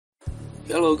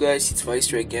Hello guys, it's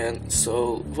Viceroy again.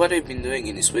 So what I've been doing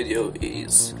in this video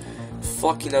is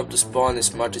fucking up the spawn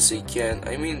as much as I can.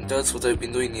 I mean, that's what I've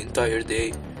been doing the entire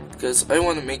day, because I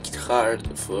want to make it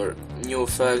hard for new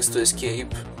effects to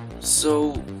escape.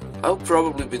 So I'll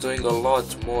probably be doing a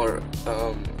lot more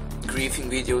griefing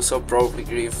videos. I'll probably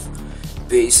grief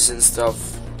bases and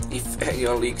stuff if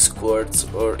anyone leaks quartz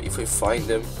or if I find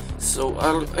them. So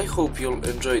I hope you'll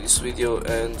enjoy this video,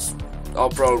 and I'll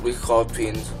probably hop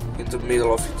in the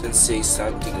middle of it and say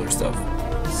something or stuff.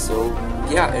 So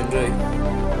yeah, enjoy.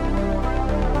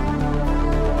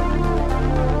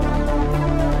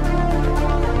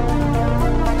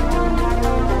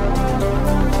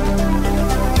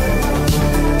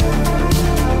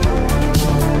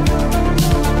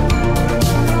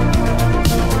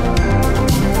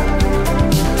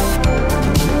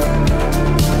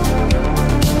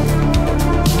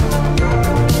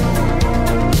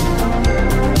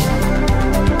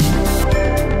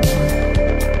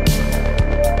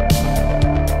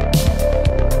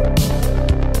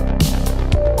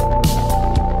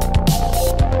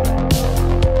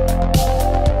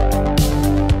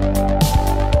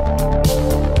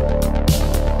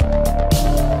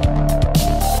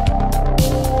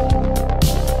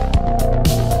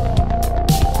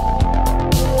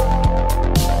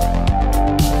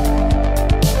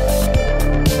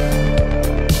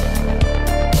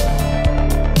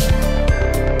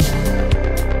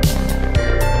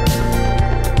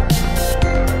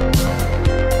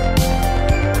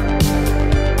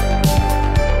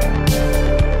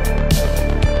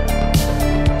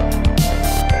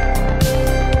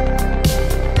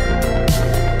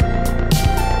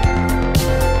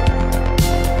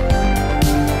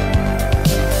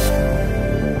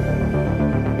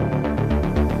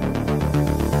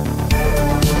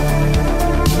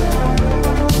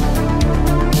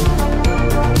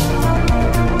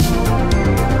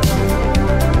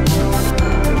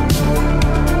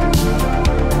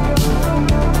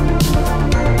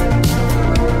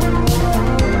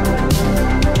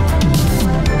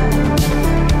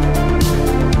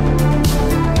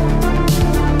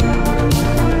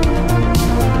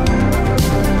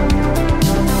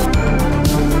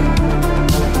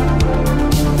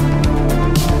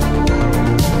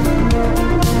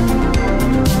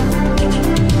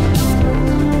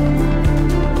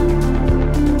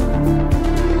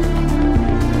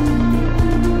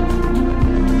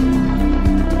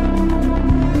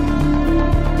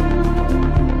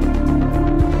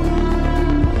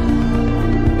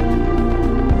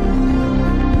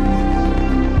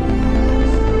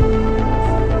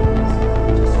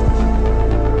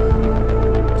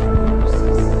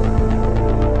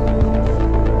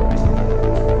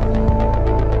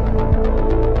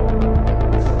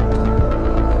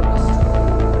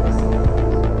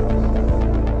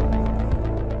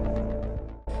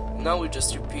 Now we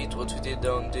just repeat what we did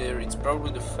down there. It's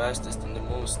probably the fastest and the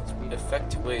most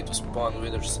effective way to spawn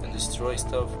withers and destroy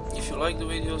stuff. If you like the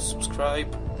video,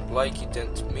 subscribe, like it,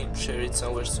 and maybe share it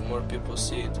somewhere so more people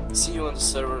see it. See you on the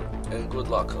server, and good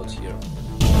luck out here.